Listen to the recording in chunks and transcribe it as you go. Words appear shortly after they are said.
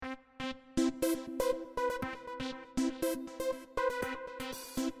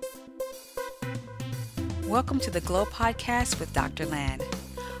Welcome to the Glow Podcast with Dr. Land.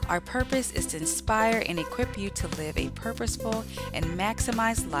 Our purpose is to inspire and equip you to live a purposeful and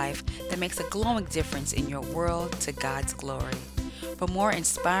maximized life that makes a glowing difference in your world to God's glory. For more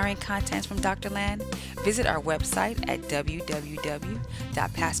inspiring content from Dr. Land, visit our website at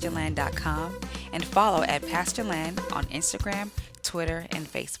www.pastorland.com and follow at Pastor Land on Instagram, Twitter, and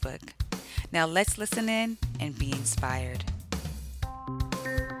Facebook. Now let's listen in and be inspired.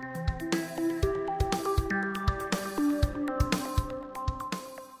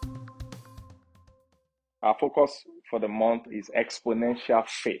 Our focus for the month is exponential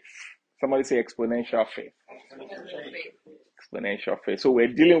faith. Somebody say exponential faith. Exponential faith. So we're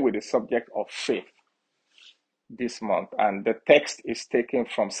dealing with the subject of faith this month, and the text is taken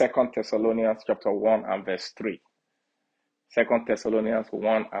from 2 Thessalonians chapter 1 and verse 3. 2 Thessalonians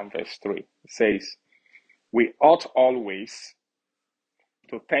 1 and verse 3. It says, "We ought always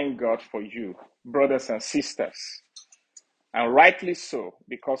to thank God for you, brothers and sisters, and rightly so,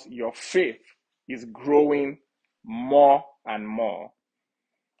 because your faith is growing more and more,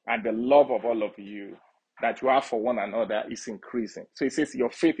 and the love of all of you that you have for one another is increasing." So it says your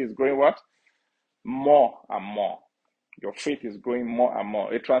faith is growing what? More and more. Your faith is growing more and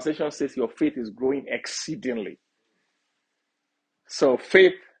more. A translation says your faith is growing exceedingly. So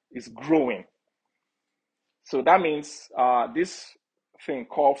faith is growing. So that means this thing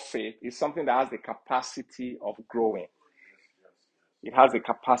called faith is something that has the capacity of growing. It has the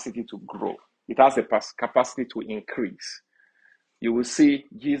capacity to grow. It has the capacity to increase. You will see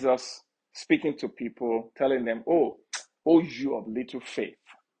Jesus speaking to people, telling them, oh, you of little faith.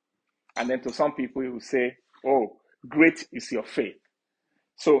 And then to some people, he will say, oh, great is your faith.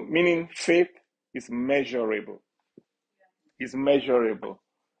 So meaning faith is measurable. It's measurable.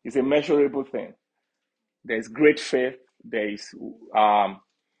 It's a measurable thing. There is great faith. There is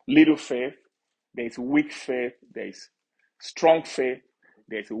little faith. There is weak faith. There is strong faith.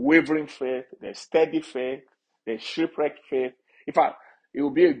 There's wavering faith, there's steady faith, there's shipwreck faith. In fact, it will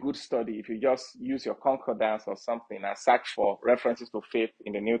be a good study if you just use your concordance or something and search for references to faith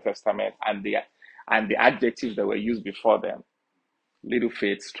in the New Testament and the adjectives that were used before them. Little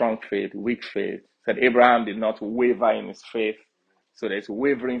faith, strong faith, weak faith. Said Abraham did not waver in his faith. So there's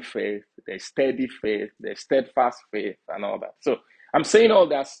wavering faith, there's steady faith, there's steadfast faith, and all that. So I'm saying all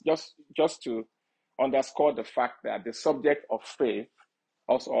that just to underscore the fact that the subject of faith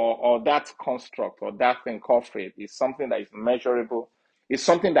or that construct or that thing called faith is something that is measurable. It's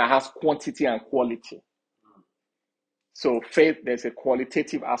something that has quantity and quality. So faith, there's a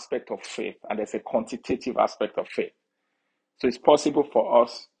qualitative aspect of faith and there's a quantitative aspect of faith. So it's possible for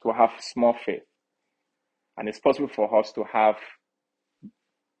us to have small faith and it's possible for us to have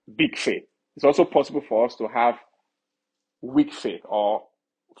big faith. It's also possible for us to have weak faith or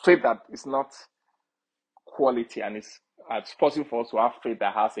faith that is not quality, and it's possible for us to have faith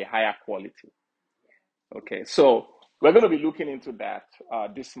that has a higher quality. Okay, so we're going to be looking into that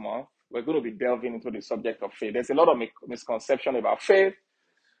this month. We're going to be delving into the subject of faith. There's a lot of misconception about faith,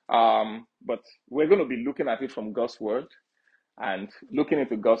 but we're going to be looking at it from God's word. And looking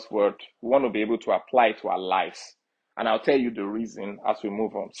into God's word, we want to be able to apply it to our lives. And I'll tell you the reason as we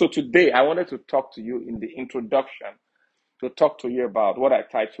move on. So today, I wanted to talk to you in the introduction, to talk to you about what I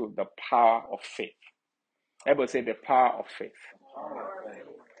titled the power of faith. Everybody say the power of faith.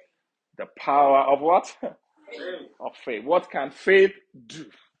 The power of what? Of faith. What can faith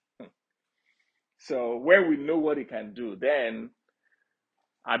do? So when we know what it can do, then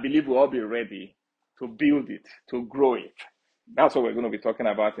I believe we'll all be ready to build it, to grow it. That's what we're going to be talking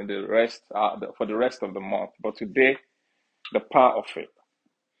about in the rest for the rest of the month. But today, the power of faith.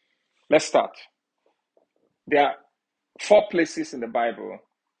 Let's start. There are 4 places in the Bible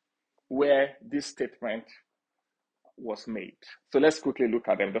where this statement was made. So let's quickly look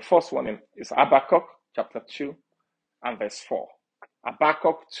at them. The first one is Habakkuk chapter 2 and verse 4.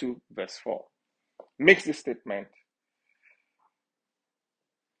 Habakkuk 2 verse 4 makes this statement.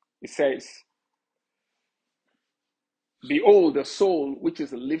 It says, "Behold, the soul which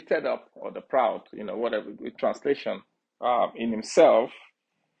is lifted up," or the proud, whatever the translation, in himself,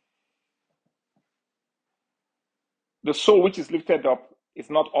 the soul which is lifted up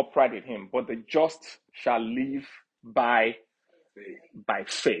is not upright in him, but the just shall live by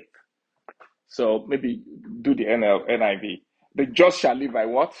faith. So maybe do the NIV. The just shall live by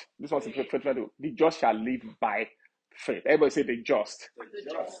what? This one's the just shall live by faith. Everybody say the just.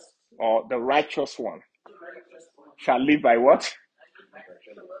 Or the righteous one shall live by what?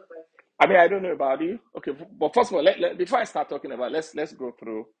 I mean, I don't know about you. Okay, but first of all, before I start talking about it, let's go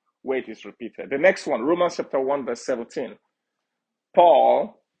through where it is repeated. The next one, Romans chapter 1, verse 17.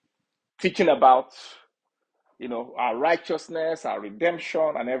 Paul, teaching about our righteousness, our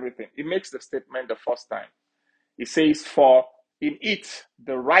redemption, and everything. It makes the statement the first time. It says, for in it,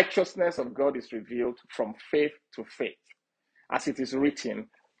 the righteousness of God is revealed from faith to faith. As it is written,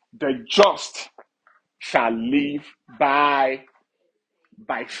 the just shall live by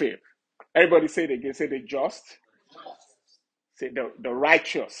faith. Everybody say it again. Say the just. Say the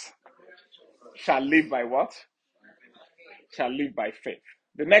righteous shall live by what? Shall live by faith.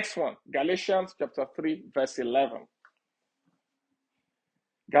 The next one, Galatians chapter 3, verse 11.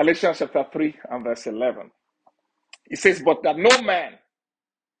 Galatians chapter 3 and verse 11. It says, but that no man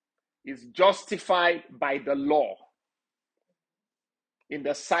is justified by the law in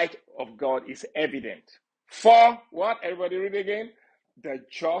the sight of God is evident. For what? Everybody read again. The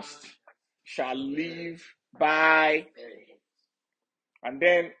just shall live by. And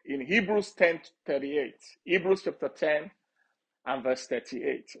then in Hebrews 10:38, Hebrews chapter 10 and verse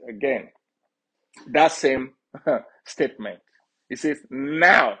 38, again, that same statement. It says,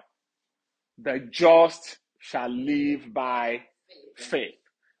 now the just shall live by faith.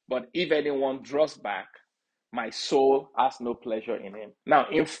 But if anyone draws back, my soul has no pleasure in him. Now,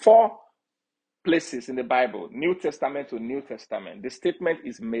 in 4 places in the Bible, New Testament to New Testament, the statement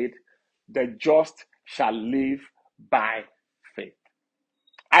is made, the just shall live by faith.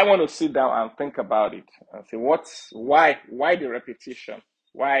 I want to sit down and think about it and say, why the repetition?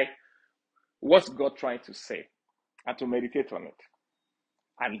 What's God trying to say? And to meditate on it.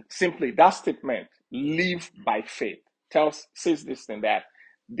 And simply that statement, live by faith, says this thing, that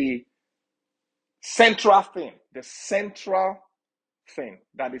the central thing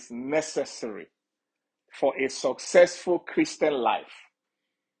that is necessary for a successful Christian life,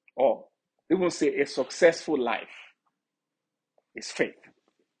 or even say a successful life, is faith.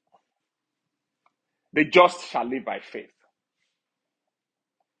 The just shall live by faith.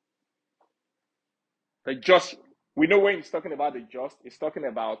 The just, we know when he's talking about the just, he's talking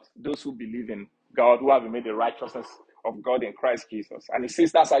about those who believe in God, who have been made the righteousness of God in Christ Jesus. And he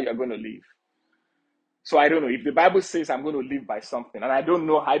says that's how you're going to live. So I don't know if the Bible says I'm going to live by something, and I don't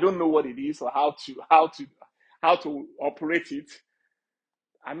know what it is or how to operate it.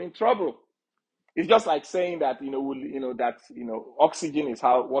 I'm in trouble. It's just like saying that oxygen is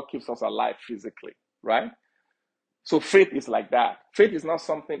what keeps us alive physically, right? So faith is like that. Faith is not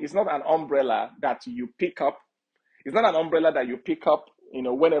something. It's not an umbrella that you pick up. It's not an umbrella that you pick up,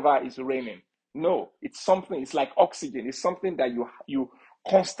 whenever it's raining. No, it's something. It's like oxygen. It's something that you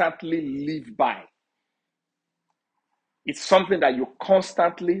constantly live by. It's something that you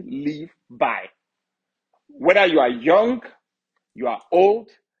constantly live by. Whether you are young, you are old,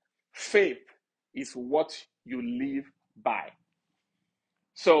 faith is what you live by.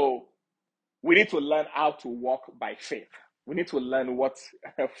 So we need to learn how to walk by faith. We need to learn what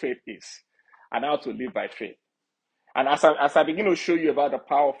faith is and how to live by faith. And as I begin to show you about the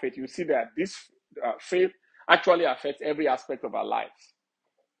power of faith, you see that this faith actually affects every aspect of our lives.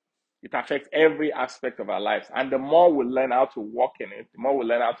 It affects every aspect of our lives. And the more we learn how to walk in it, the more we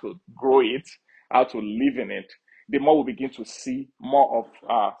learn how to grow it, how to live in it, the more we begin to see more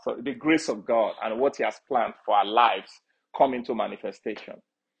of the grace of God and what he has planned for our lives come into manifestation.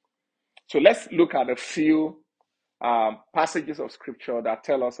 So let's look at a few passages of scripture that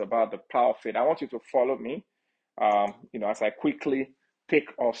tell us about the power of faith. I want you to follow me, as I quickly take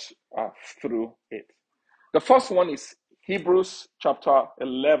us through it. The first one is Hebrews chapter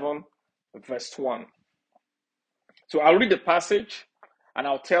 11, verse 1. So I'll read the passage and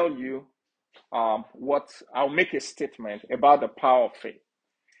I'll tell you I'll make a statement about the power of faith.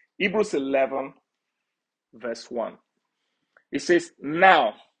 Hebrews 11, verse 1. It says,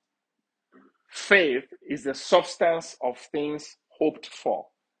 now, faith is the substance of things hoped for,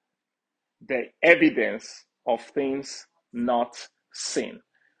 the evidence of things not seen.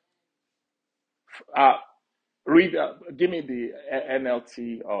 Give me the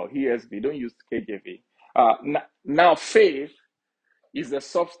NLT or ESV. Don't use KJV. Now, faith is the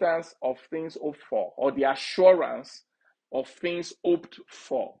substance of things hoped for, or the assurance of things hoped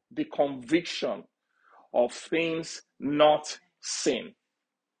for, the conviction of things not seen.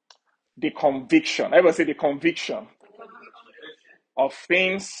 The conviction. Everybody say the conviction of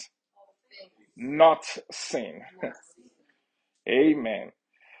things not seen. Amen.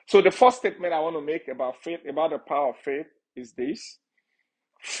 So the first statement I want to make about faith, about the power of faith, is this.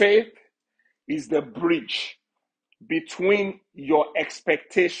 Faith is the bridge between your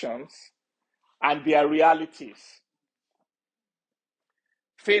expectations and their realities.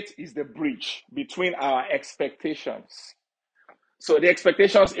 Faith is the bridge between our expectations. So the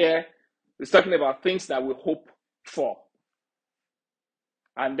expectations here is talking about things that we hope for.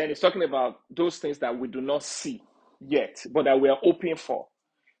 And then it's talking about those things that we do not see yet, but that we are hoping for.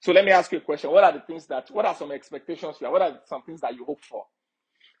 So let me ask you a question. What are some expectations you have? What are some things that you hope for?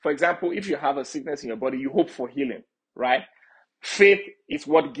 For example, if you have a sickness in your body, you hope for healing, right? Faith is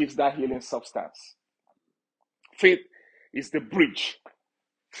what gives that healing substance. Faith is the bridge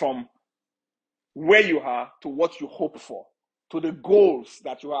from where you are to what you hope for, to the goals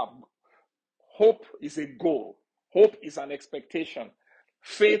that you have. Hope is a goal. Hope is an expectation.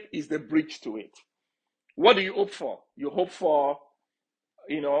 Faith is the bridge to it. What do you hope for? You hope for,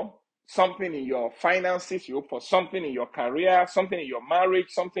 something in your finances. You hope for something in your career, something in your marriage,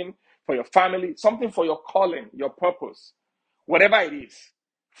 something for your family, something for your calling, your purpose. Whatever it is,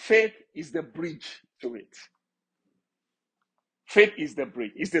 faith is the bridge to it. Faith is the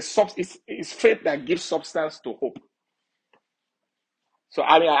bridge. It's faith that gives substance to hope. So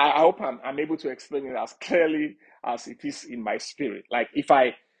I hope I'm able to explain it as clearly as it is in my spirit. Like if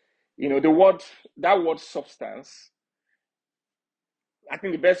that word substance, I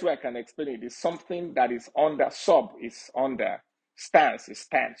think the best way I can explain it is something that is under, sub is under, stance is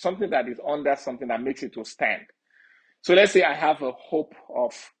stand. Something that is under something that makes it to stand. So let's say I have a hope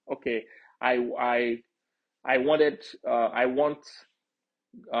of, okay, I want,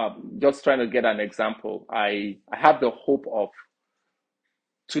 just trying to get an example. I have the hope of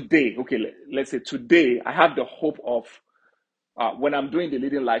today. Okay, let's say today I have the hope of when I'm doing the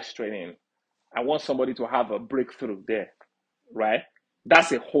Leading Lives training, I want somebody to have a breakthrough there, right?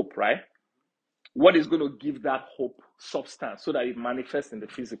 That's a hope, right? What is going to give that hope substance so that it manifests in the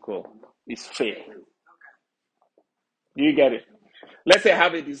physical is faith. Do you get it? Let's say I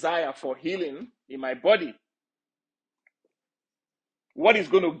have a desire for healing in my body. What is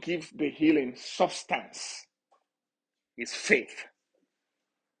going to give the healing substance is faith.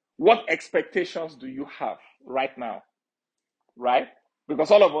 What expectations do you have right now? Right? Because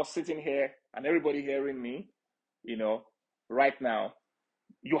all of us sitting here and everybody hearing me, right now,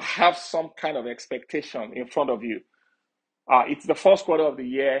 you have some kind of expectation in front of you. It's the first quarter of the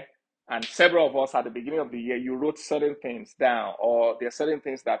year, and several of us at the beginning of the year, you wrote certain things down, or there are certain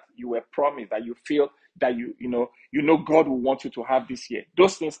things that you were promised that you feel that you know God will want you to have this year.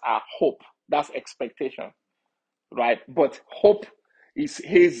 Those things are hope. That's expectation, right? But hope is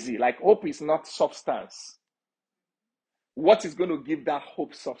hazy. Like hope is not substance. What is going to give that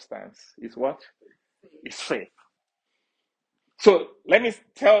hope substance is what? Is faith. So let me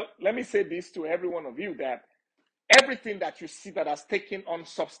say this to every one of you, that everything that you see that has taken on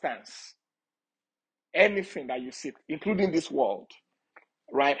substance, anything that you see, including this world,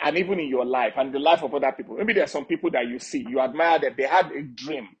 right? And even in your life and the life of other people. Maybe there are some people that you see, you admire that they had a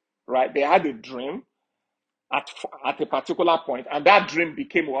dream, right? They had a dream at a particular point, and that dream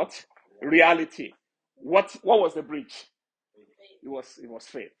became what? Reality. What was the bridge? It was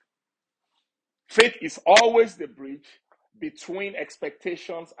faith. Faith is always the bridge between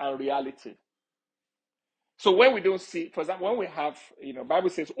expectations and reality. So when we don't see, for example, when we have, Bible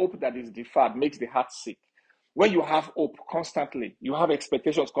says hope that is deferred makes the heart sick. When you have hope constantly, you have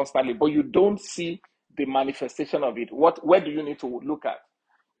expectations constantly, but you don't see the manifestation of it, where do you need to look at?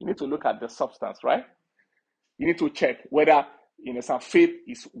 You need to look at the substance, right? You need to check whether, some faith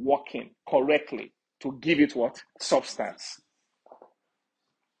is working correctly to give it what? Substance.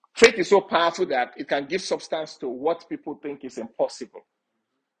 Faith is so powerful that it can give substance to what people think is impossible.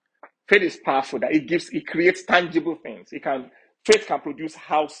 Faith is powerful that it creates tangible things. Faith can produce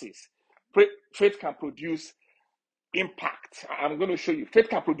houses. Faith can produce impact. I'm going to show you. Faith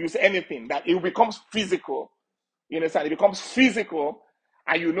can produce anything that it becomes physical. You understand? It becomes physical,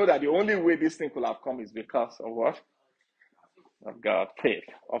 and you know that the only way this thing could have come is because of what? Of God, faith,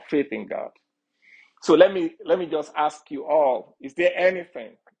 of faith in God. So let me just ask you all: is there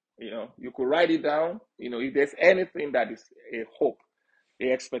anything you could write it down? If there's anything that is a hope,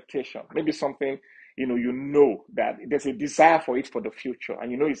 a expectation, maybe something you know that there's a desire for it for the future,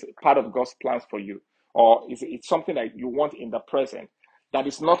 and it's part of God's plans for you, or it's something that you want in the present that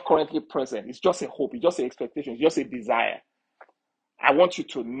is not currently present. It's just a hope, it's just an expectation, it's just a desire. I want you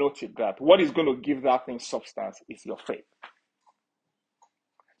to note it, that what is going to give that thing substance is your faith.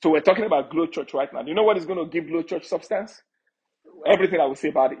 So we're talking about Glow Church right now. Do you know what is going to give Glow Church substance? Everything I will say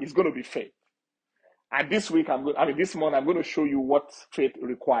about it is going to be faith. And this month, I'm going to show you what faith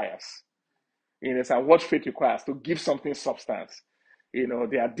requires. And what faith requires to give something substance.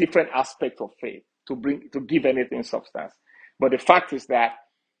 There are different aspects of faith to give anything substance. But the fact is that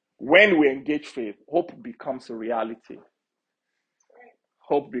when we engage faith, hope becomes a reality.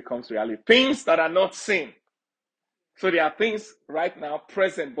 Hope becomes reality. Things that are not seen. So there are things right now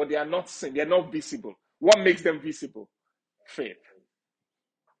present, but they are not seen. They are not visible. What makes them visible? Faith.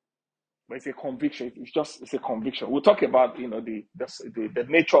 but it's a conviction. It's a conviction. We'll talk about the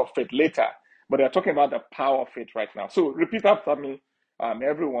nature of faith later, but they're talking about the power of faith right now. So repeat after me,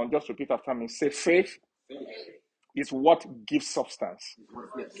 everyone. Just repeat after me. Say, faith is what gives substance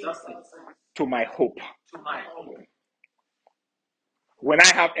to my hope. When I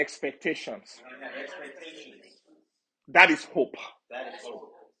have expectations, that is hope.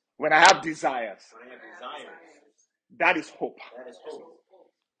 When I have desires, that is hope.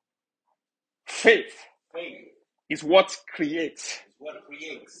 Faith is what creates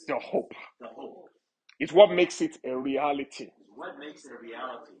the hope. It's what makes it a reality.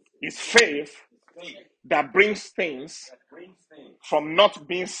 It's faith that brings things from not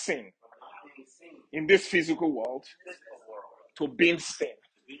being seen in this physical world to being seen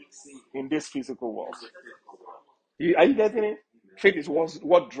in this physical world. Are you getting it? Faith is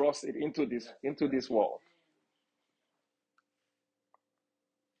what draws it into this world.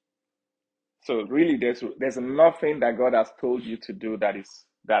 So really, there's nothing that God has told you to do that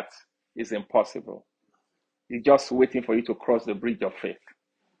is impossible. He's just waiting for you to cross the bridge of faith.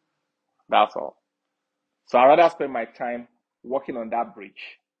 That's all. So I'd rather spend my time working on that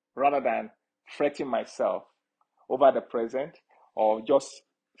bridge rather than fretting myself over the present or just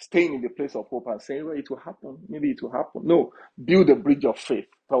staying in the place of hope and saying, well, it will happen. Maybe it will happen. No, build a bridge of faith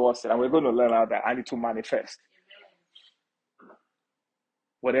towards it. And we're going to learn how that and it will manifest.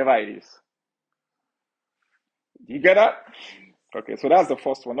 Whatever it is. You get that? Okay, so that's the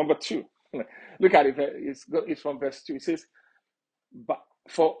first one. Number 2. Look at it. It's from verse 2. It says, but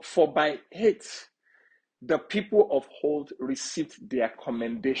for by hate the people of old received their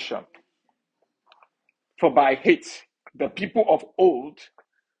commendation. For by hate the people of old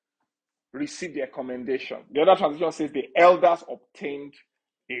received their commendation. The other translation says the elders obtained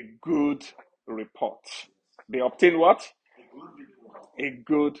a good report. They obtained what? A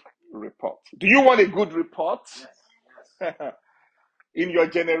good report. Do you want a good report? In your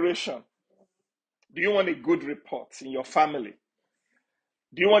generation? Do you want a good report in your family?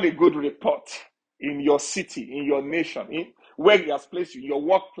 Do you want a good report in your city, in your nation, where He has placed you, your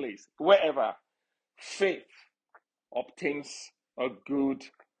workplace, wherever? Faith obtains a good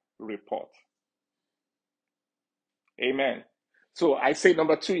report. Amen. So I say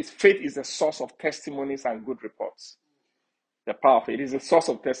number 2 is faith is the source of testimonies and good reports. The power of faith is the source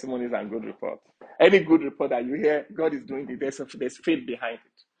of testimonies and good reports. Any good report that you hear, God is doing it, there's faith behind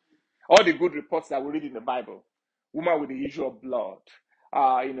it. All the good reports that we read in the Bible, woman with the issue of blood,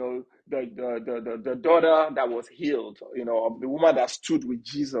 the daughter that was healed, the woman that stood with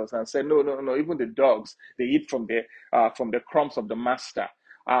Jesus and said, no, even the dogs, they eat from the crumbs of the master.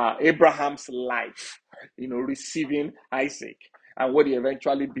 Abraham's life, receiving Isaac and what he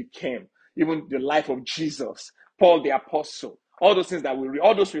eventually became, even the life of Jesus, Paul the apostle, all those things that we read,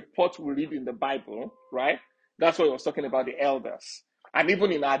 all those reports we read in the Bible, right? That's what he was talking about, the elders. And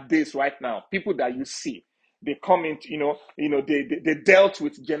even in our days right now, people that you see, they come into, they dealt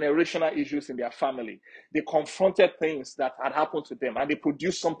with generational issues in their family. They confronted things that had happened to them and they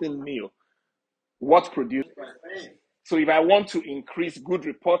produced something new. What produced? So if I want to increase good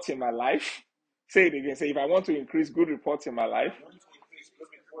reports in my life, say it again, say if I want to increase good reports in my life,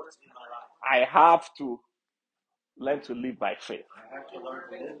 I have to learn to live by faith.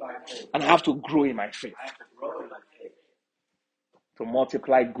 And I have to grow in my faith. To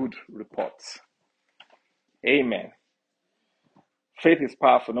multiply good reports. Amen. Faith is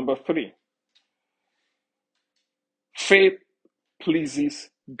powerful. Number 3. Faith pleases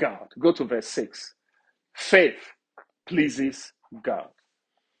God. Go to verse 6. Faith pleases God.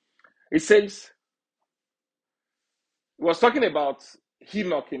 It says, it was talking about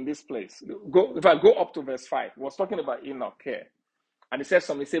Enoch in this place. If I go up to verse 5, it was talking about Enoch here. And it says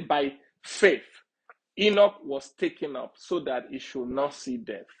something, it said, by faith, Enoch was taken up so that he should not see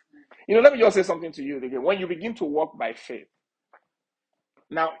death. Let me just say something to you again. When you begin to walk by faith,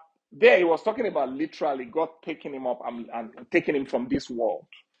 now, there he was talking about literally God taking him up and taking him from this world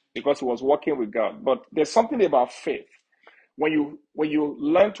because he was walking with God. But there's something about faith. When you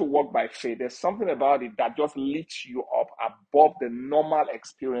learn to walk by faith, there's something about it that just lifts you up above the normal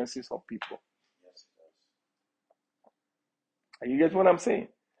experiences of people. And you get what I'm saying?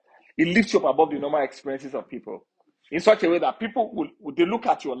 It lifts you up above the normal experiences of people in such a way that people they look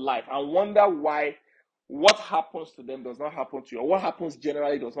at your life and wonder why what happens to them does not happen to you, or what happens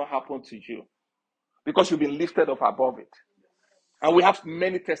generally does not happen to you, because you've been lifted up above it. And we have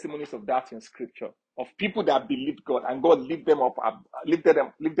many testimonies of that in Scripture, of people that believed God and God lifted them up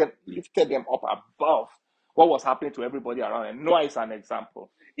above what was happening to everybody around. And Noah is an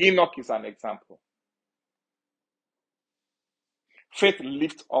example. Enoch is an example. Faith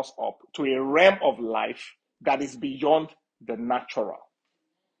lifts us up to a realm of life that is beyond the natural,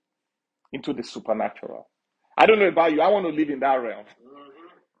 into the supernatural. I don't know about you. I want to live in that realm.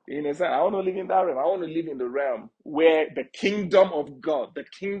 You know, I want to live in that realm. I want to live in the realm where the kingdom of God, the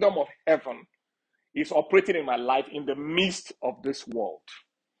kingdom of heaven, is operating in my life in the midst of this world.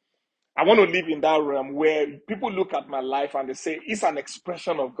 I want to live in that realm where people look at my life and they say, it's an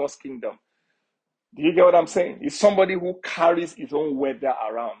expression of God's kingdom. Do you get what I'm saying? It's somebody who carries his own weather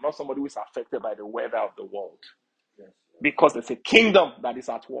around, not somebody who is affected by the weather of the world. Because there's a kingdom that is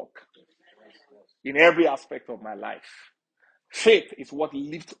at work in every aspect of my life. Faith is what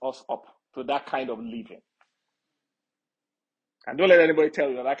lifts us up to that kind of living. And don't let anybody tell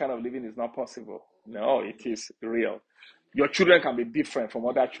you that that kind of living is not possible. No, it is real. Your children can be different from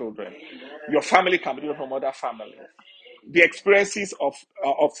other children. Your family can be different from other families. The experiences of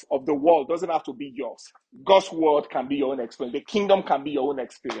the world doesn't have to be yours. God's word can be your own experience. The kingdom can be your own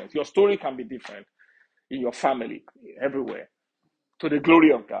experience. Your story can be different in your family, everywhere, to the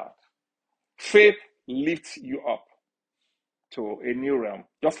glory of God. Faith lifts you up to a new realm,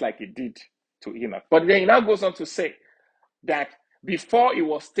 just like it did to Enoch. But then he now goes on to say that before it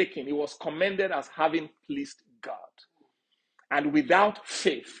was taken, it was commended as having pleased God. And without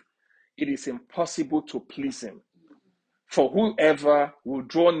faith, it is impossible to please him. For whoever will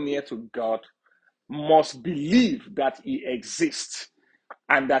draw near to God must believe that he exists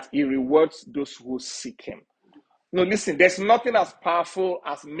and that he rewards those who seek him. No, listen, there's nothing as powerful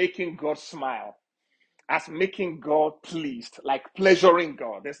as making God smile, as making God pleased, like pleasuring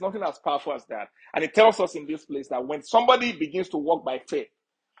God. There's nothing as powerful as that. And it tells us in this place that when somebody begins to walk by faith,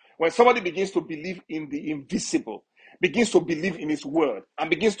 when somebody begins to believe in the invisible, begins to believe in his word, and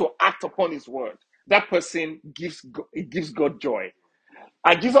begins to act upon his word, that person gives God joy.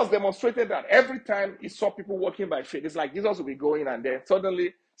 And Jesus demonstrated that every time he saw people walking by faith. It's like Jesus would be going, and then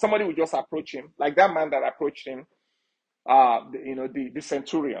suddenly somebody would just approach him, like that man that approached him, the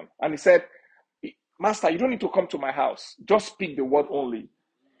centurion. And he said, Master, you don't need to come to my house. Just speak the word only,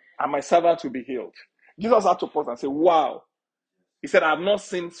 and my servant will be healed. Jesus had to pause and say, wow. He said, I have not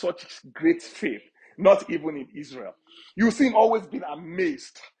seen such great faith, not even in Israel. You see him always been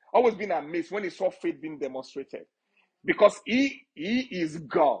amazed when he saw faith being demonstrated. Because he is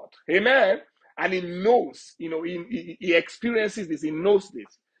God. Amen. And he knows, he experiences this, he knows this.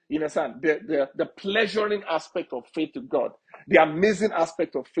 You understand? The pleasuring aspect of faith to God, the amazing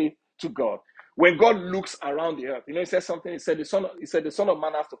aspect of faith to God. When God looks around the earth, he said something, he said the son of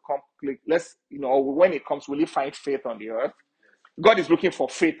man has to come, when he comes, will he find faith on the earth? God is looking for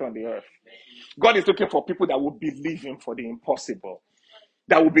faith on the earth. God is looking for people that will believe him for the impossible,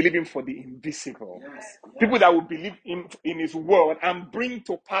 that will believe him for the invisible. Yes. People that will believe in his word and bring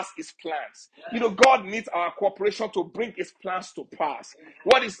to pass his plans. Yes. God needs our cooperation to bring his plans to pass.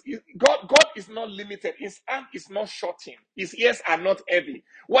 God is not limited. His hand is not shorting. His ears are not heavy.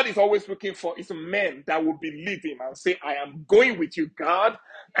 What he's always looking for is men that will believe him and say, I am going with you, God,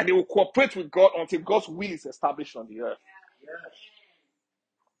 and they will cooperate with God until God's will is established on the earth. Yes.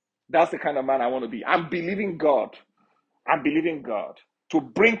 That's the kind of man I want to be. I'm believing God to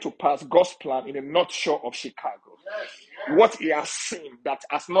bring to pass God's plan in the North Shore of Chicago. Yes. What he has seen that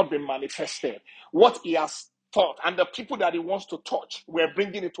has not been manifested, what he has taught, and the people that he wants to touch, we're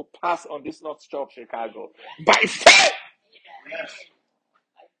bringing it to pass on this North Shore of Chicago. By faith! Yes.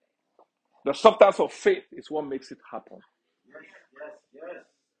 The substance of faith is what makes it happen. Yes.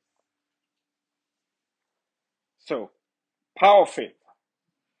 So, power of faith.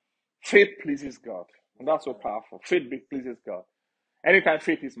 Faith pleases God. And that's so powerful. Faith pleases God. Anytime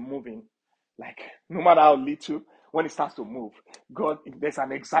faith is moving, like no matter how little, when it starts to move, God, there's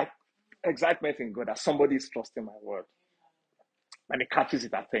an excitement in God that somebody is trusting my word. And it catches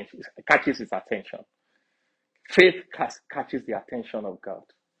his attention. It catches his attention. Faith catches the attention of God.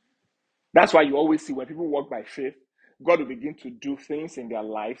 That's why you always see when people walk by faith, God will begin to do things in their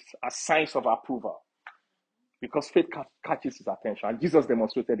lives as signs of approval. Because faith catches his attention. And Jesus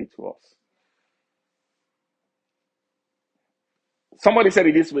demonstrated it to us. Somebody said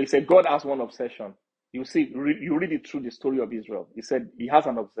it this way. He said, God has one obsession. You see, you read it through the story of Israel. He said he has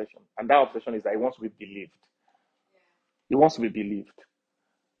an obsession. And that obsession is that he wants to be believed. He wants to be believed.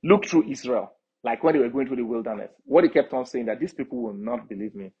 Look through Israel. Like when they were going through the wilderness. What he kept on saying, that these people will not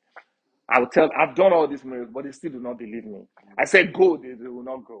believe me. I've done all these miracles, but they still do not believe me. I said, go, they will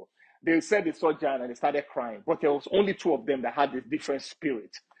not go. They said they saw giant and they started crying. But there was only two of them that had this different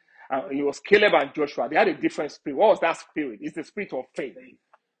spirit. It was Caleb and Joshua. They had a different spirit. What was that spirit? It's the spirit of faith.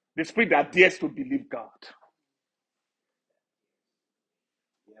 The spirit that dares to believe God.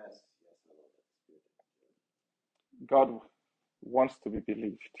 God wants to be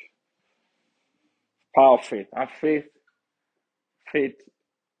believed. Power of faith. And faith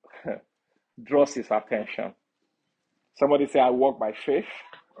draws his attention. Somebody say, I walk by faith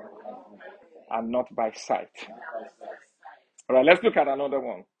and not by sight. All right, let's look at another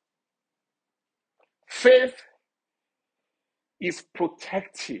one. Faith is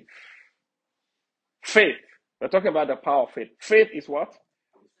protective. Faith. We're talking about the power of faith. Faith is what?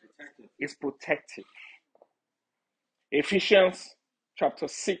 It's protective. Ephesians chapter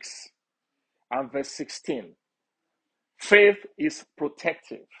 6 and verse 16. Faith is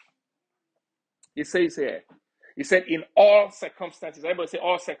protective. It says here, he said, in all circumstances. Everybody say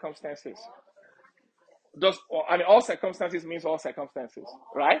all circumstances. All circumstances means all circumstances,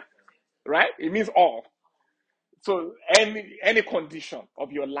 right? Right? It means all. So any condition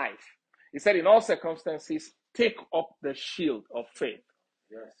of your life. He said, in all circumstances, take up the shield of faith,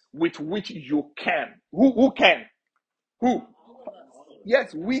 yes, with which you can. Who can? Who?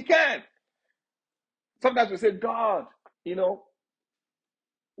 Yes, we can. Sometimes we say, God,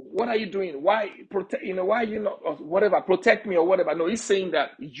 what are you doing? Why protect? Why are you not? Or whatever, protect me or whatever. No, he's saying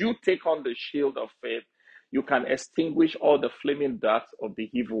that you take on the shield of faith. You can extinguish all the flaming darts of the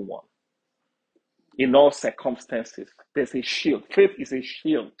evil one. In all circumstances, there's a shield. Faith is a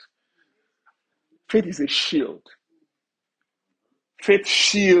shield. Faith is a shield. Faith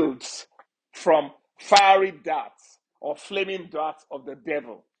shields from fiery darts or flaming darts of the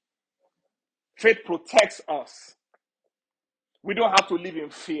devil. Faith protects us. We don't have to live in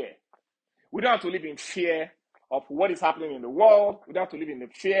fear. We don't have to live in fear of what is happening in the world. We don't have to live in the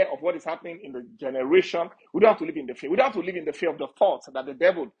fear of what is happening in the generation. We don't have to live in the fear. We don't have to live in the fear of the thoughts that the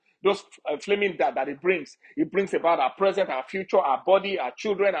devil, those flaming darts that it brings about our present, our future, our body, our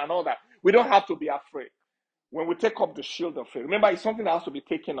children, and all that. We don't have to be afraid. When we take up the shield of faith, remember, it's something that has to be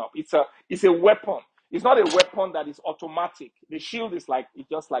taken up. It's a weapon. It's not a weapon that is automatic. The shield is it's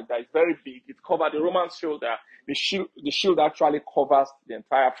just like that. It's very big. It's covered. The Roman shoulder, the shield actually covers the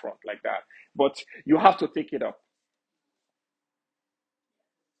entire front like that. But you have to take it up.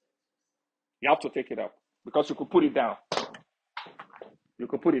 You have to take it up because you could put it down. You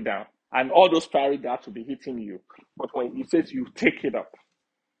could put it down, and all those fiery darts will be hitting you. But when it says you take it up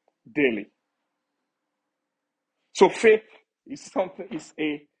daily, so faith is something.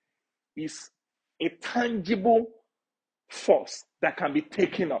 Is a tangible force that can be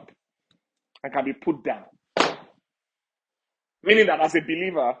taken up and can be put down. Meaning that as a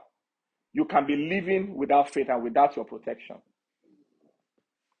believer, you can be living without faith and without your protection.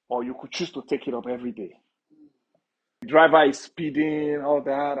 Or you could choose to take it up every day. The driver is speeding, all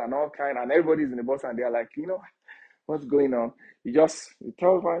that, and all kind, and everybody's in the bus and they're like, what's going on? You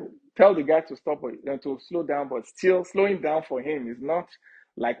tell the guy to stop or to slow down, but still slowing down for him is not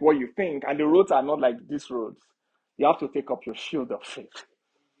like what you think. And the roads are not like these roads. You have to take up your shield of faith.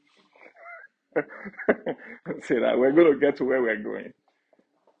 Say that we're going to get to where we're going.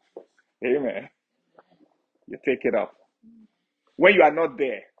 Amen. You take it up. When you are not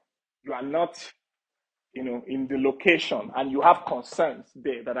there, you are not, in the location, and you have concerns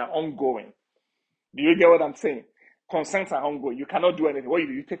there that are ongoing. Do you get what I'm saying? Concerns are ongoing. You cannot do anything. What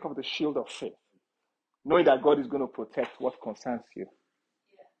do? You take up the shield of faith, knowing that God is going to protect what concerns you.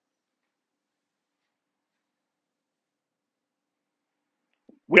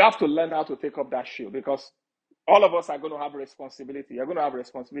 We have to learn how to take up that shield because all of us are going to have responsibility. You're going to have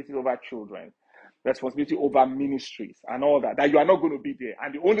responsibility over children, responsibility over ministries and all that you are not going to be there.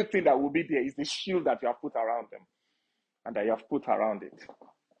 And the only thing that will be there is the shield that you have put around them and that you have put around it.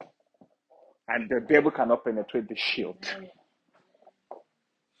 And the devil cannot penetrate the shield.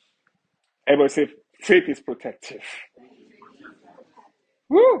 Everybody say, faith is protective.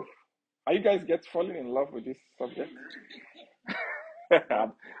 Woo! Are you guys falling in love with this subject?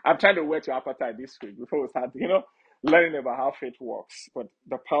 I'm trying to whet your appetite this week before we start, learning about how faith works, but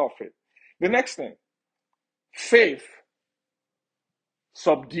the power of faith. The next thing, faith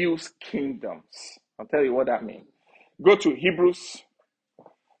subdues kingdoms. I'll tell you what that means. Go to Hebrews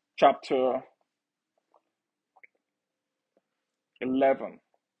chapter 11.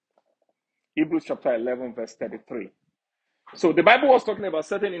 Hebrews chapter 11, verse 33. So the Bible was talking about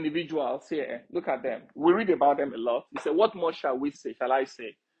certain individuals here. Look at them. We read about them a lot. He said, what more shall we say? Shall I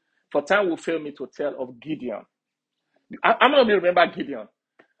say? For time will fail me to tell of Gideon. I'm going to remember Gideon.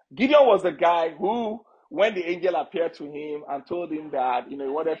 Gideon was the guy who, when the angel appeared to him and told him that, he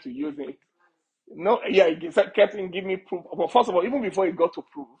wanted to use it. He kept him, give me proof. But first of all, even before he got to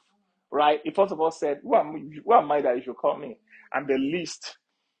proof, right? He first of all said, who am I that you should call me? I'm the least,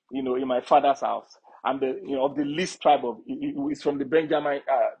 in my father's house. I'm of the least tribe of, it's from the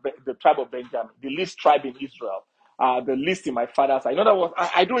tribe of Benjamin, the least tribe in Israel. the least in my father's house. In other words,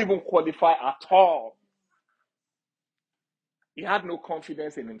 I don't even qualify at all. He had no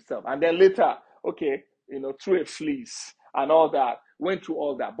confidence in himself. And then later, okay, through a fleece and all that, went through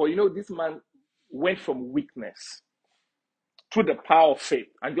all that. But this man went from weakness through the power of faith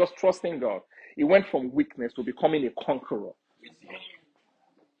and just trusting God. He went from weakness to becoming a conqueror.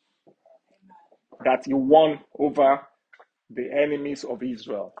 That he won over the enemies of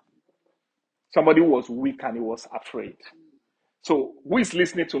Israel. Somebody who was weak and he was afraid. So who is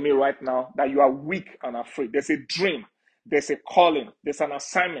listening to me right now that you are weak and afraid? There's a dream, there's a calling, there's an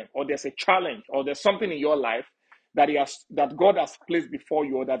assignment, or there's a challenge, or there's something in your life that God has placed before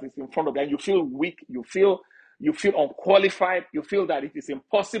you, or that is in front of you, and you feel weak, you feel unqualified, you feel that it is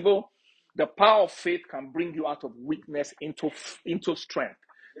impossible. The power of faith can bring you out of weakness into strength,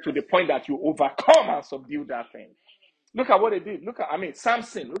 to the point that you overcome and subdue that thing. Look at what they did.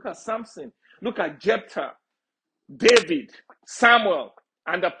 Samson. Look at Samson. Look at Jephthah, David, Samuel,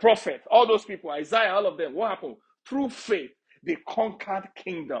 and the prophet. All those people, Isaiah, all of them. What happened? Through faith, they conquered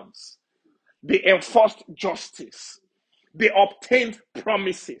kingdoms. They enforced justice. They obtained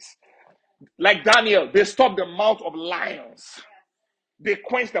promises. Like Daniel, they stopped the mouth of lions. They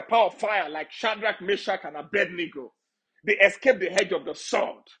quenched the power of fire like Shadrach, Meshach, and Abednego. They escaped the edge of the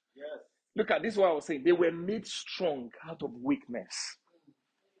sword. Yes. Look at this, what I was saying. They were made strong out of weakness.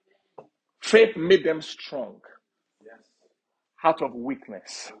 Faith made them strong out of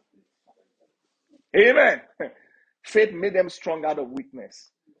weakness. Amen. Faith made them strong out of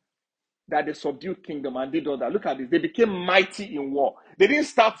weakness. That they subdued kingdom and did all that. Look at this. They became mighty in war. They didn't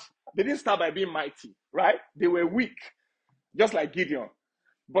start by being mighty, right? They were weak, just like Gideon.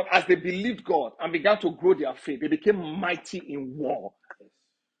 But as they believed God and began to grow their faith, they became mighty in war.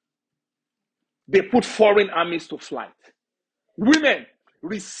 They put foreign armies to flight. Women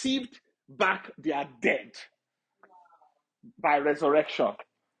received back their dead by resurrection.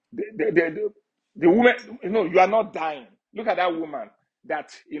 The woman, you are not dying. Look at that woman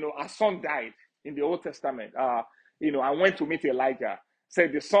that, her son died in the Old Testament. I went to meet Elijah,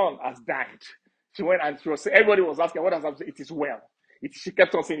 said the son has died. She went and everybody was asking, what has happened? It is well. She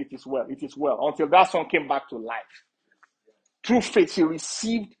kept on saying, it is well, until that son came back to life. Through faith, she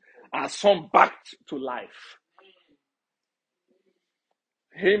received her son back to life.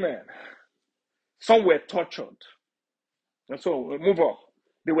 Amen. Some were tortured. And so, move on.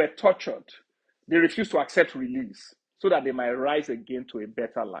 They were tortured. They refused to accept release so that they might rise again to a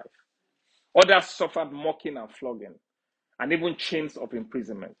better life. Others suffered mocking and flogging, and even chains of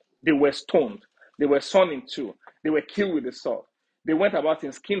imprisonment. They were stoned. They were sawn in two. They were killed with the sword. They went about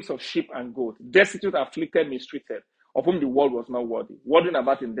in skins of sheep and goats, destitute, afflicted, mistreated, of whom the world was not worthy, wandering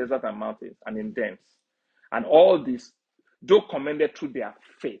about in desert and mountains and in dens. And all this, though commended through their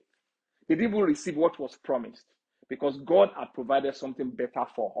faith, they didn't even receive what was promised, because God had provided something better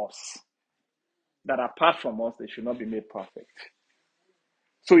for us, that apart from us, they should not be made perfect.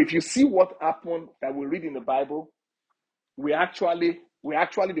 So if you see what happened that we read in the Bible, we're actually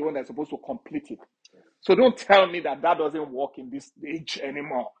the one that's supposed to complete it. So don't tell me that doesn't work in this age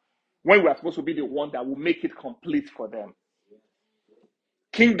anymore, when we are supposed to be the one that will make it complete for them.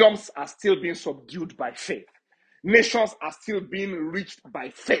 Kingdoms are still being subdued by faith. Nations are still being reached by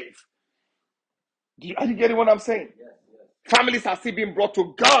faith. Are you getting what I'm saying? Yes. Families are still being brought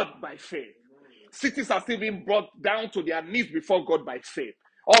to God by faith. Cities are still being brought down to their knees before God by faith.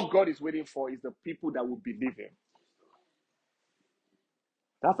 All God is waiting for is the people that will believe Him.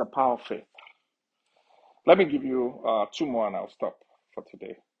 That's the power of faith. Let me give you 2 more and I'll stop for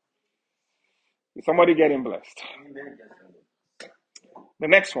today. Is somebody getting blessed? The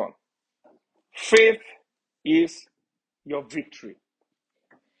next one. Faith is your victory.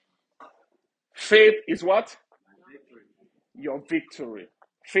 Faith is what? Your victory.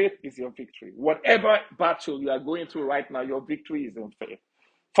 Faith is your victory. Whatever battle you are going through right now, your victory is in faith.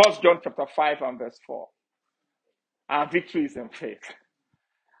 1 John chapter 5 and verse 4. Our victory is in faith.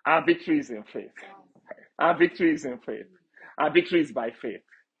 Our victory is in faith. Our victory is in faith. Our victory is by faith.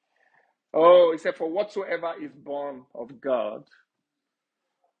 Oh, he said, for whatsoever is born of God.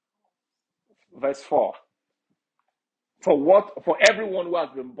 Verse 4. For everyone who has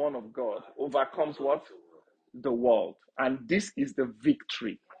been born of God overcomes what? The world. And this is the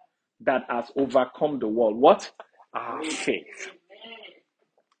victory that has overcome the world. What? Our faith.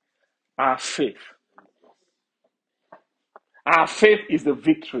 Our faith. Our faith is the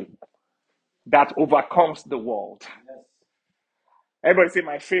victory that overcomes the world. Everybody say,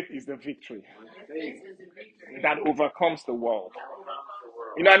 my faith is the victory that overcomes the world.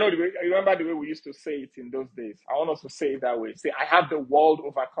 I know you remember the way we used to say it in those days. I want us to say it that way. Say, I have the world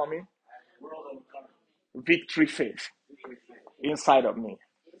overcoming. Victory faith inside of me.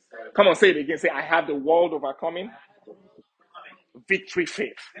 Come on, say it again. Say, I have the world overcoming victory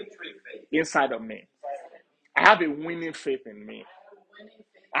faith inside of me. I have a winning faith in me.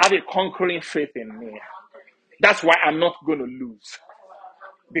 I have a conquering faith in me. That's why I'm not going to lose.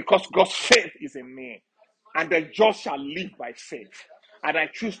 Because God's faith is in me. And the just shall live by faith. And I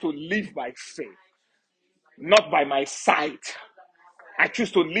choose to live by faith, not by my sight. I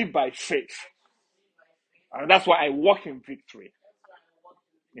choose to live by faith. And that's why I walk in victory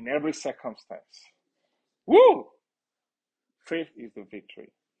in every circumstance. Woo! Faith is the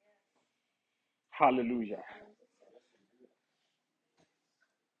victory. Hallelujah.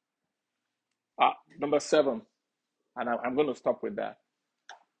 Number 7, and I'm going to stop with that.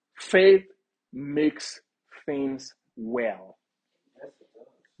 Faith makes things well.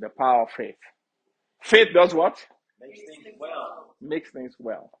 The power of faith. Faith does what? Makes things well. Makes things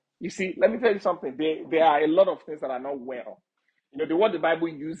well. You see, let me tell you something. There are a lot of things that are not well. The word the Bible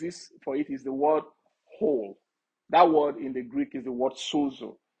uses for it is the word whole. That word in the Greek is the word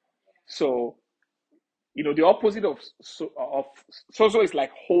sozo. So, the opposite of sozo is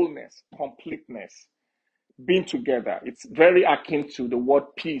like wholeness, completeness, being together. It's very akin to the word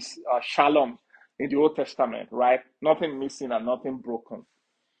peace, shalom in the Old Testament, right? Nothing missing and nothing broken.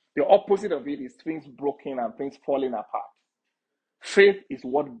 The opposite of it is things broken and things falling apart. Faith is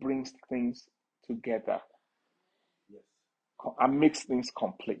what brings things together and makes things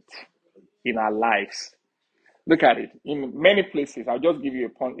complete in our lives. Look at it. In many places, I'll just give you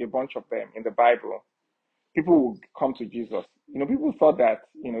a bunch of them in the Bible. People will come to Jesus. People thought that,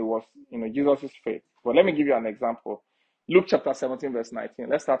 it was, Jesus' faith. But let me give you an example. Luke chapter 17, verse 19.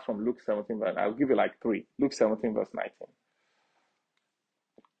 Let's start from Luke 17, verse. I'll give you like 3. Luke 17, verse 19.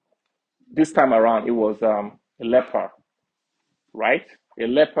 This time around, it was a leper, right? A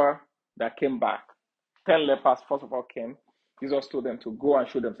leper that came back. 10 lepers, first of all, came. Jesus told them to go and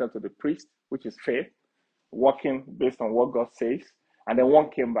show themselves to the priest, which is faith, walking based on what God says. And then one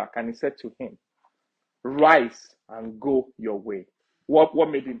came back and he said to him, rise and go your way. What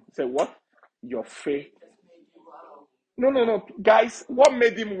made him say what? Your faith. No. Guys, what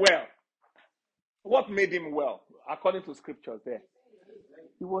made him well? What made him well? According to scriptures there.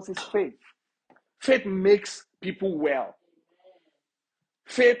 It was his faith. Faith makes people well.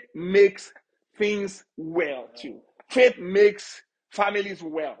 Faith makes things well too. Faith makes families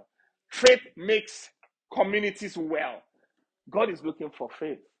well. Faith makes communities well. God is looking for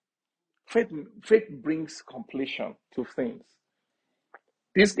faith. Faith brings completion to things.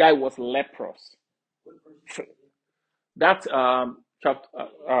 This guy was leprous. That chapter,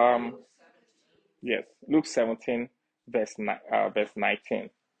 yes, Luke 17, verse 19.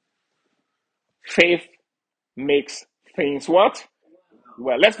 Faith makes things what?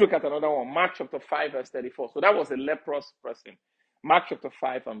 Well, let's look at another one. Mark chapter 5, verse 34. So that was a leprous person. Mark chapter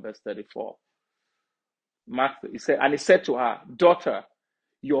 5 and verse 34. He said to her, daughter,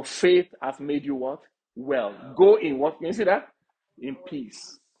 your faith has made you what? Well. Go in what? Can you see that? In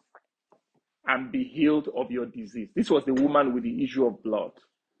peace. And be healed of your disease. This was the woman with the issue of blood.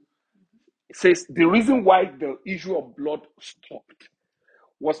 It says the reason why the issue of blood stopped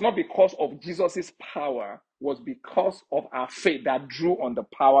was not because of Jesus' power, was because of our faith that drew on the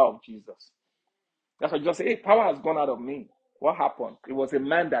power of Jesus. That's why Jesus said, hey, power has gone out of me. What happened? It was a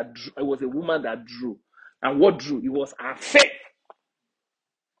man that drew, it was a woman that drew. And what drew? It was our faith.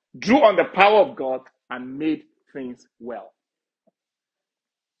 Drew on the power of God and made things well.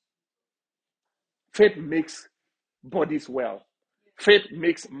 Faith makes bodies well. Faith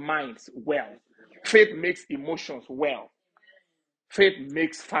makes minds well. Faith makes emotions well. Faith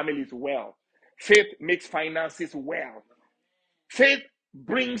makes families well. Faith makes finances well. Faith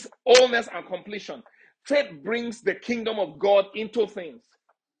brings wholeness and completion. Faith brings the kingdom of God into things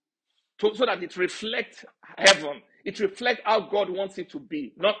so that it reflects heaven. It reflects how God wants it to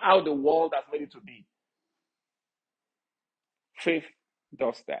be, not how the world has made it to be. Faith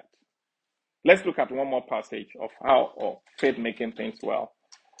does that. Let's look at one more passage of how faith making things well.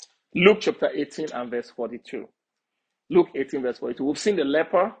 Luke chapter 18 and verse 42. Luke 18 verse 42. We've seen the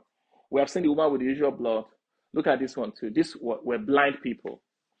leper. We have seen the woman with the issue of blood. Look at this one too. These were blind people.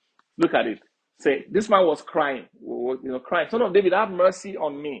 Look at it. Say, this man was crying. Crying. Son of David, have mercy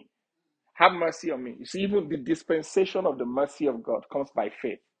on me. Have mercy on me. You see, even the dispensation of the mercy of God comes by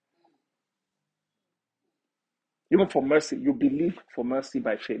faith. Even for mercy, you believe for mercy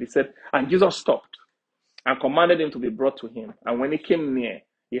by faith. He said, and Jesus stopped and commanded him to be brought to him. And when he came near,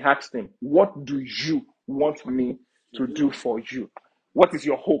 he asked him, what do you want me to do for you? What is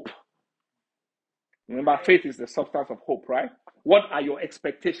your hope? Remember, faith is the substance of hope, right? What are your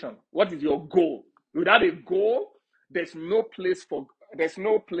expectations? What is your goal? Without a goal, there's no place for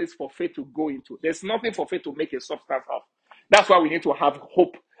faith to go into. There's nothing for faith to make a substance of. That's why we need to have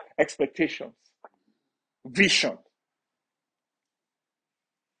hope, expectations, vision.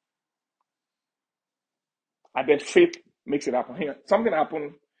 And then faith makes it happen. Something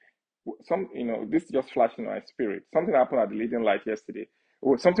happened. This just flashed in my spirit. Something happened at the Leading Light yesterday.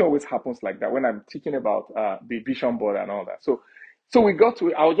 Something always happens like that when I'm teaching about the vision board and all that. So we got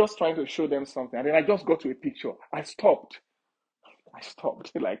to. I was just trying to show them something, and then I just got to a picture. I stopped.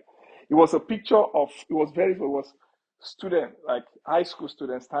 Like, it was a picture of. It was student, like high school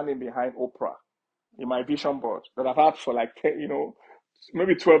students standing behind Oprah in my vision board that I've had for like 10,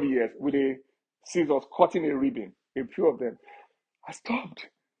 maybe 12 years with a scissors cutting a ribbon. A few of them. I stopped.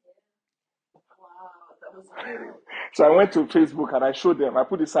 So I went to Facebook and I showed them. I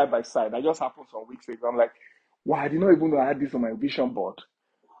put it side by side. That just happened some weeks ago. I'm like, wow, I did not even know I had this on my vision board.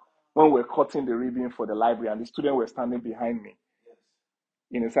 When we were cutting the ribbon for the library and the students were standing behind me.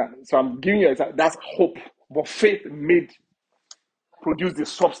 So I'm giving you that's hope. But faith produced the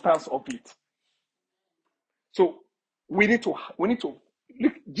substance of it. So we need to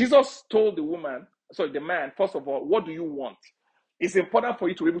look. Jesus told the man, first of all, what do you want? It's important for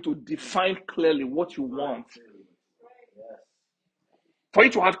you to be able to define clearly what you want. For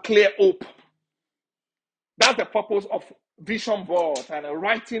you to have clear hope. That's the purpose of vision boards and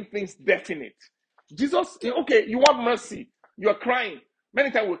writing things definite. Jesus, okay, you want mercy. You're crying.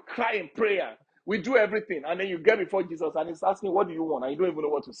 Many times we cry in prayer. We do everything. And then you get before Jesus and he's asking, what do you want? And you don't even know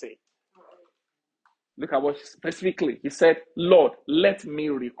what to say. Look at what specifically. He said, Lord, let me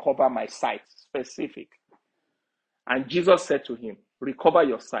recover my sight. Specific. And Jesus said to him, recover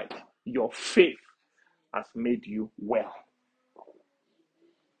your sight. Your faith has made you well.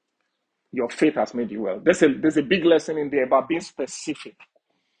 Your faith has made you well. There's a big lesson in there about being specific.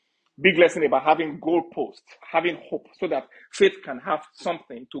 Big lesson about having goalposts, having hope, so that faith can have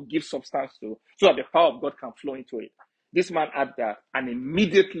something to give substance to, so that the power of God can flow into it. This man had that, and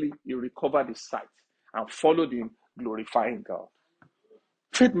immediately he recovered his sight and followed him, glorifying God.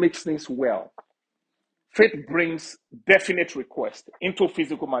 Faith makes things well. Faith brings definite request into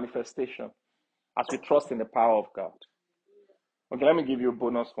physical manifestation as we trust in the power of God. Okay, let me give you a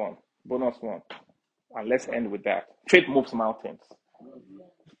bonus one. And let's end with that. Faith moves mountains.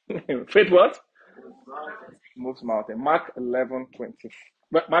 Faith what? Moves mountains. Mark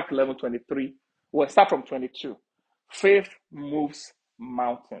 11:23. We'll start from 22. Faith moves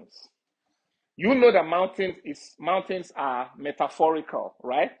mountains. You know that mountains are metaphorical,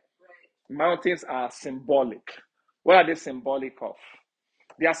 right? Mountains are symbolic. What are they symbolic of?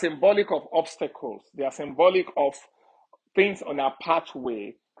 They are symbolic of obstacles. They are symbolic of things on our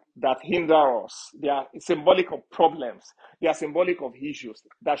pathway that hinder us. They are symbolic of problems. They are symbolic of issues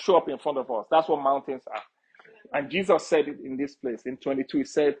that show up in front of us. That's what mountains are. And Jesus said it in this place. In 22, he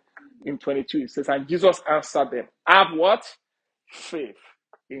says, and Jesus answered them, have what? Faith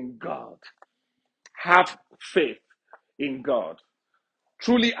in God. Have faith in God.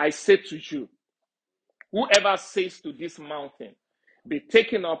 Truly I say to you, whoever says to this mountain, be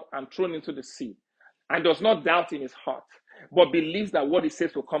taken up and thrown into the sea, and does not doubt in his heart, but believes that what he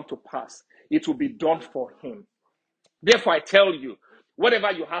says will come to pass, it will be done for him. Therefore, I tell you,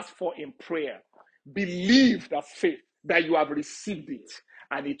 whatever you ask for in prayer, believe that faith, that you have received it,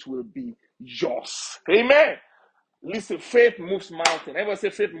 and it will be yours. Amen. Listen, faith moves mountains. Everyone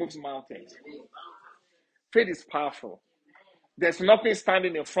say faith moves mountains. Faith is powerful. There's nothing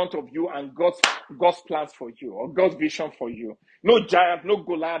standing in front of you and God's plans for you or God's vision for you. No giant, no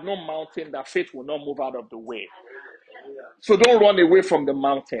Goliath, no mountain that faith will not move out of the way. So don't run away from the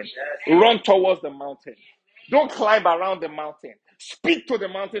mountain. Run towards the mountain. Don't climb around the mountain. Speak to the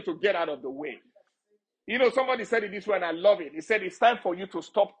mountain to get out of the way. Somebody said it this way and I love it. He said it's time for you to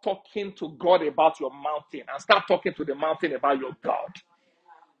stop talking to God about your mountain and start talking to the mountain about your God.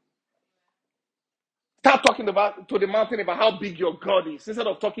 Start talking to the mountain about how big your God is instead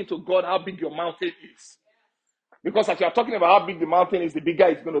of talking to God how big your mountain is. Because as you are talking about how big the mountain is, the bigger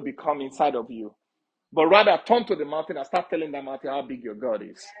it's going to become inside of you. But rather turn to the mountain and start telling that mountain how big your God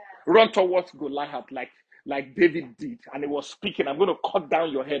is. Run towards Goliath like David did. And he was speaking, I'm going to cut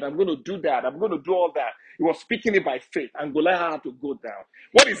down your head. I'm going to do that. I'm going to do all that. He was speaking it by faith. And Goliath had to go down.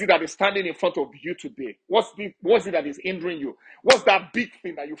 What is it that is standing in front of you today? What's it that is hindering you? What's that big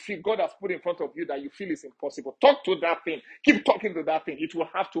thing that you feel God has put in front of you that you feel is impossible? Talk to that thing. Keep talking to that thing. It will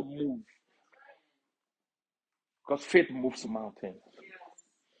have to move. Because faith moves mountains.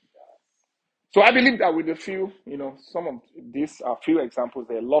 So I believe that with a few, some of these are few examples,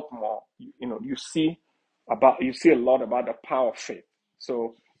 there are a lot more, you see a lot about the power of faith.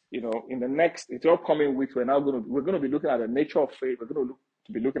 So in the upcoming weeks, we're going to be looking at the nature of faith. We're going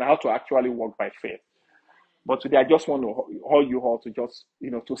to be looking at how to actually walk by faith. But today, I just want to hold you all to just,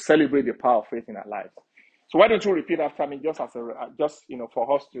 to celebrate the power of faith in our lives. So why don't you repeat after me, just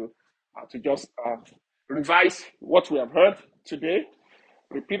for us to just revise what we have heard today.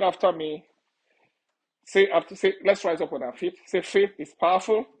 Repeat after me. Let's rise up on our feet. Say, faith is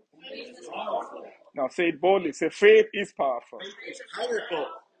powerful. Faith is powerful. Now say it boldly. Say, faith is powerful. Faith is powerful.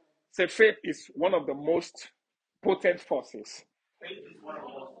 Say, faith is one of the most potent forces Faith is one of the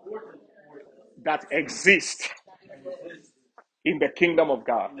most important forces that exist in the kingdom of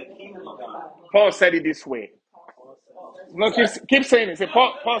God. in the kingdom of God. Paul said it this way. No, keep saying it. Say,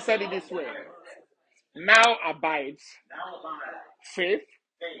 Paul said it this way. Now abides Now abide faith,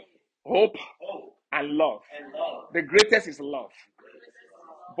 faith, hope, hope, and love. and love. The greatest is love.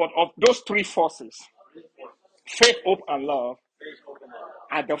 But of those three forces, faith, hope, and love Faith, hope, and love.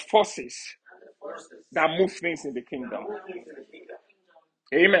 are the forces Forces that move things in the kingdom. move things in the kingdom.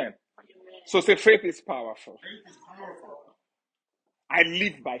 Amen. So say, faith is powerful. Faith is powerful. I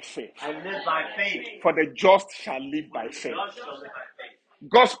live by faith. I live by faith. For the just shall live by faith. God shall live by faith.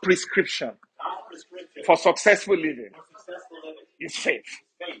 God's prescription God's prescription for successful living for successful living is faith.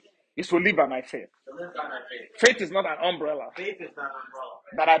 faith. Is to live by my faith. To live by my faith. Faith is not an umbrella Faith is not an umbrella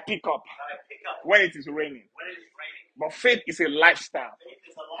that I pick up that I pick up when it is raining. when it is raining. But faith is a lifestyle. Faith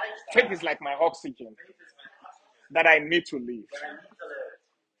is a lifestyle. Faith is like my oxygen Faith is my oxygen that I need to live. that I need to live.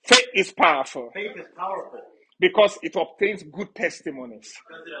 Faith is powerful Faith is powerful because it obtains good testimonies.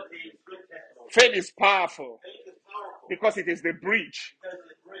 because it obtains good testimony. Faith is powerful Faith is powerful because it is the bridge because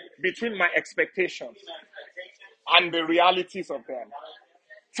it is great. between my expectations My expectations. and the realities of them.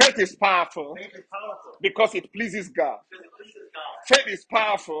 Faith is powerful Faith is powerful because it pleases God. because it pleases God. Faith is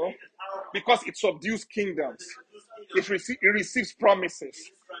powerful Faith is powerful because it subdues kingdoms. because it It receives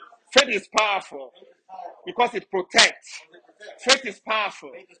promises. Faith is powerful Faith is powerful because it protects. because it protects. Faith is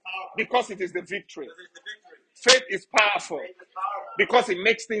powerful Faith is powerful because it is the victory. because it's the victory. Faith is powerful Faith is powerful because it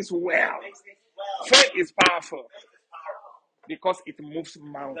makes things well. makes things well. Faith is powerful Faith is powerful because it moves because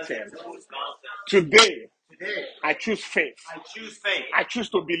mountains. it moves mountains. Today, Today, I choose faith. I choose faith. I choose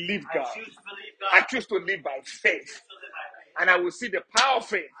to believe I God. choose to believe God. I choose to live by faith. To live by faith. And I will see the power of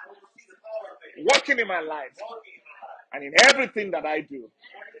faith I will see the power of faith working in my life walking in my life. and in everything that I do.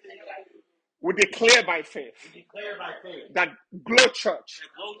 Everything that I do, We declare by faith declare by faith. that Glow Church The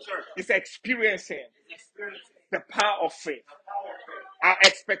Glow Church is experiencing is experiencing the power of faith. the power of faith. Our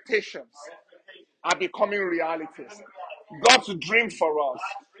expectations Expectations are becoming realities. God's dream for us,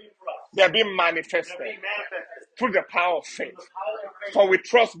 God's dream for us. they're being They're manifested being manifested through the power of faith. through the power of faith. For we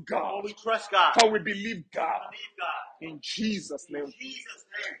trust For God. we trust God. For we believe God. Believe God. In Jesus' In name. Jesus'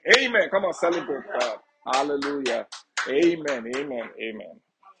 name. Amen. Come on, celebrate God. Hallelujah. Amen. Amen. Amen.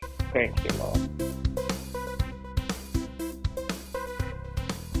 Thank you, Lord.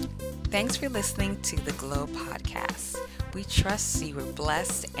 Thanks for listening to the Glow Podcast. We trust you were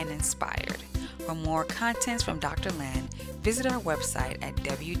blessed and inspired. For more contents from Dr. Land, visit our website at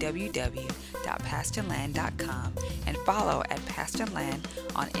www.pastorland.com and follow at Pastor Land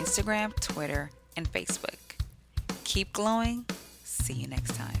on Instagram, Twitter, and Facebook. Keep glowing. See you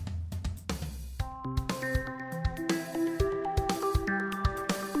next time.